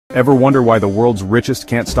Ever wonder why the world's richest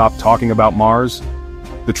can't stop talking about Mars?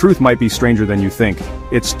 The truth might be stranger than you think.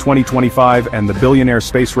 It's 2025 and the billionaire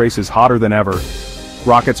space race is hotter than ever.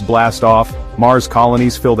 Rockets blast off, Mars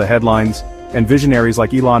colonies fill the headlines, and visionaries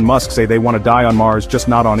like Elon Musk say they want to die on Mars, just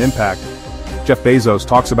not on impact. Jeff Bezos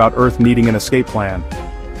talks about Earth needing an escape plan.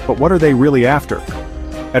 But what are they really after?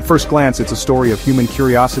 At first glance, it's a story of human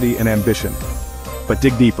curiosity and ambition. But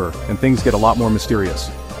dig deeper, and things get a lot more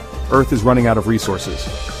mysterious. Earth is running out of resources.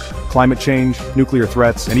 Climate change, nuclear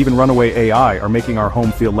threats, and even runaway AI are making our home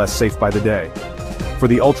feel less safe by the day. For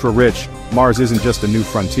the ultra-rich, Mars isn't just a new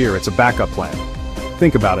frontier, it's a backup plan.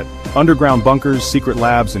 Think about it. Underground bunkers, secret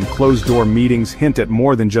labs, and closed-door meetings hint at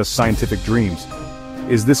more than just scientific dreams.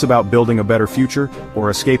 Is this about building a better future, or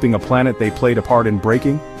escaping a planet they played a part in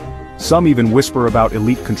breaking? Some even whisper about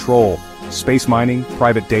elite control, space mining,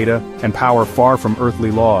 private data, and power far from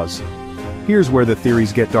earthly laws. Here's where the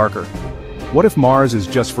theories get darker. What if Mars is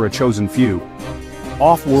just for a chosen few?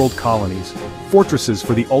 Off-world colonies, fortresses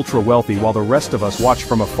for the ultra-wealthy while the rest of us watch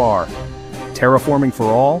from afar. Terraforming for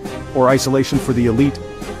all, or isolation for the elite?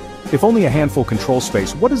 If only a handful control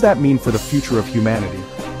space, what does that mean for the future of humanity?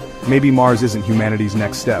 Maybe Mars isn't humanity's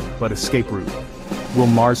next step, but escape route. Will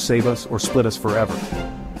Mars save us or split us forever?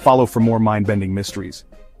 Follow for more mind-bending mysteries.